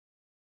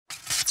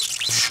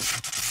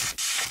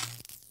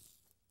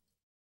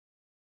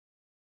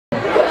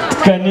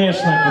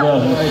Конечно, куда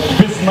же,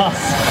 без нас.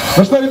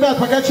 Ну что, ребят,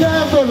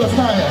 покачаем тоже с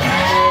нами.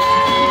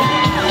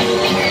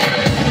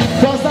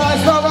 Кто знает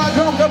слова,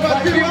 громко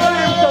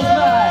подпеваем, кто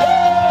знает.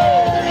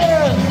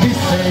 This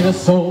ain't a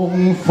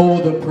song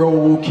for the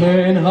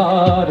broken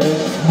hearted.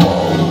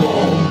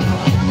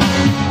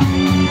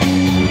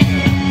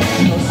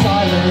 No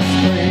silent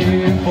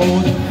scream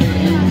for the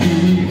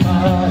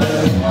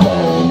faint-hearted.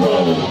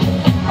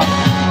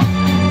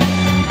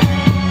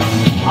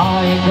 I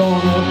ain't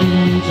gonna be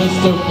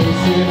just a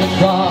face in the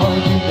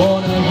crowd. You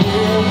wanna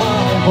hear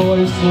my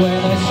voice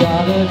when I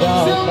shout it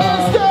out loud.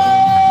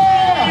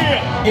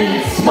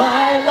 It's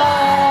my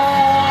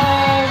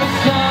life,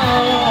 it's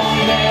now or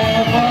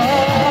never.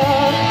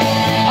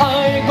 I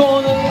ain't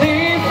gonna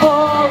live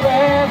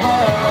forever.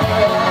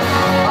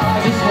 I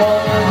just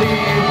wanna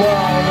live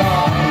while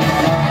I'm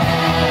alive.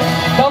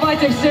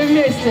 Давайте все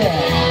вместе.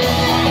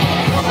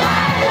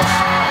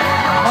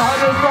 I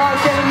just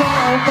like an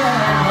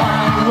open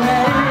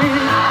highway.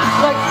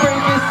 Like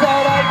Frankie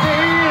said, I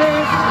did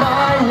it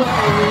my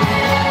way.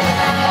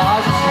 I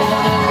just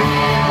wanna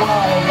live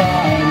while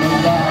I'm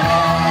alive.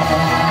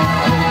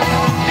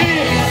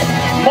 It's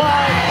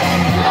my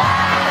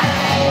life.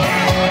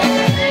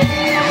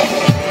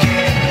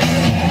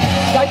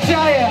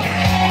 Качаем.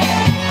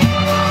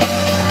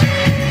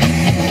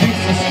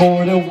 This is for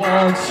the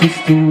ones who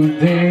stood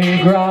their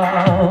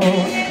ground.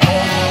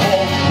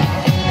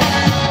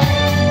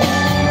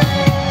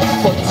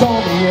 For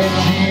Tommy and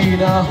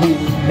Gina who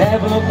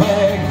never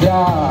backed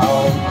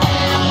down.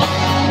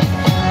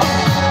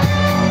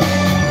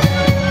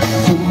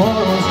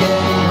 Tomorrow's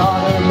getting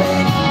harder,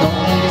 make no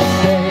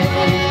mistake.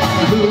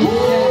 Look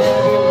at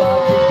every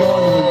life you're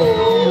gonna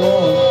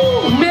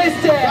live.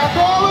 Mister!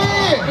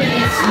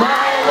 It's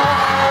my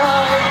life,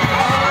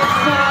 it's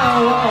now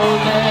or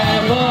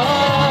never.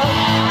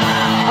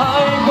 I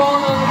ain't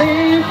gonna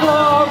live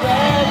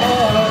forever.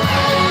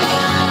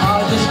 I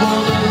just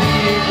wanna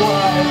live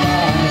while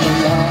I'm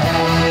alive.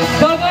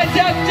 Давайте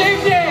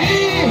активнее!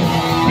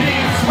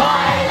 It's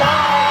my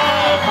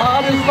life. I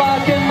just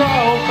like an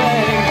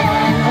open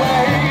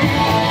highway.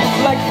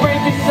 Like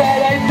Frankie said,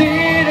 I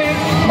did it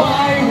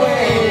my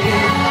way.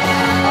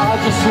 I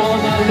just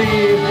wanna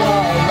live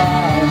while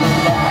I'm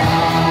alive.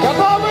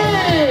 Готовы?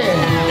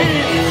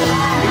 It's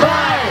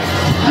my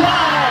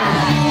life.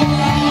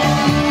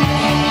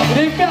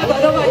 Ребята,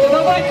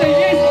 давайте,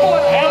 есть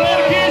спорт.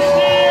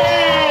 Энергичнее!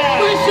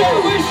 Выше,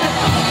 выше.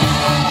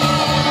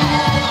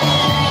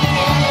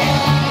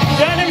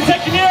 Тянемся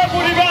к небу,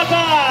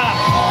 ребята!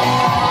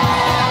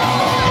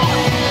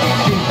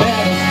 You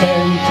better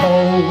stand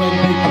tall when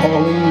they're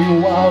calling you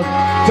out.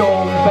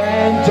 Don't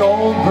bend,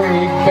 don't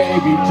break,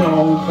 baby,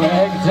 don't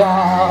back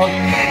down.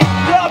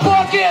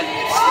 г.Кропоткин!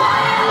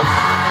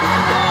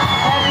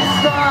 And it's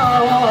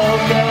now or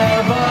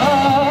never.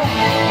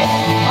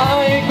 I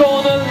ain't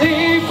gonna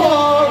live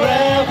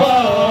forever.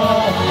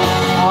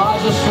 I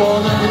just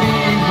wanna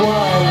live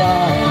while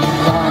I'm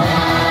alive.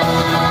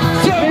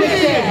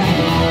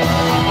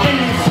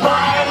 It's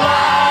my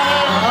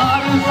life.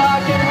 I'm just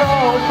like an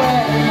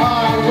open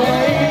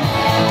highway.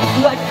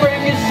 Like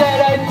Frankie said,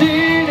 I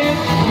did it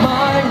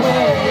my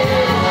way.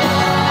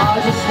 I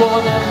just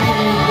wanna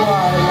live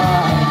while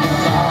I'm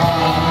alive.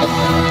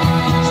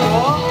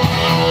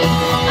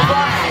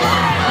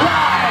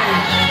 Life.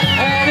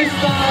 And it's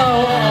now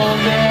or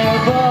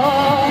never.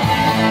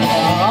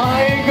 I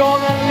ain't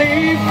gonna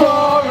live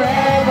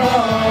forever.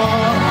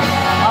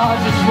 I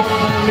just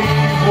wanna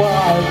live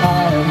while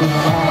I'm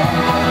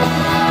alive.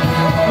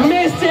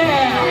 Mister!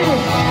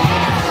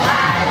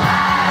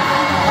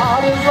 I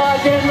was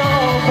like an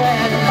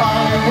open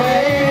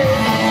highway.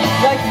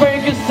 Like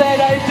Frankie said,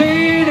 I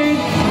did it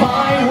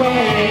my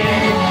way.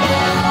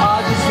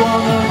 I just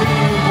wanna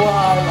live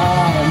while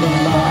I'm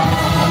alive.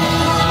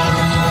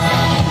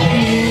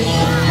 It's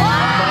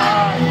my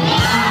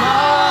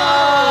life.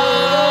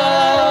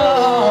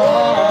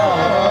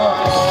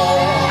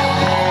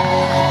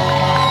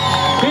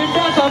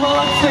 Ребята,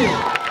 молодцы!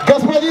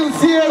 Господин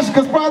Серж,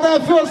 господа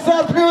Фестиваль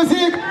Красок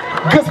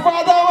Summer Jump,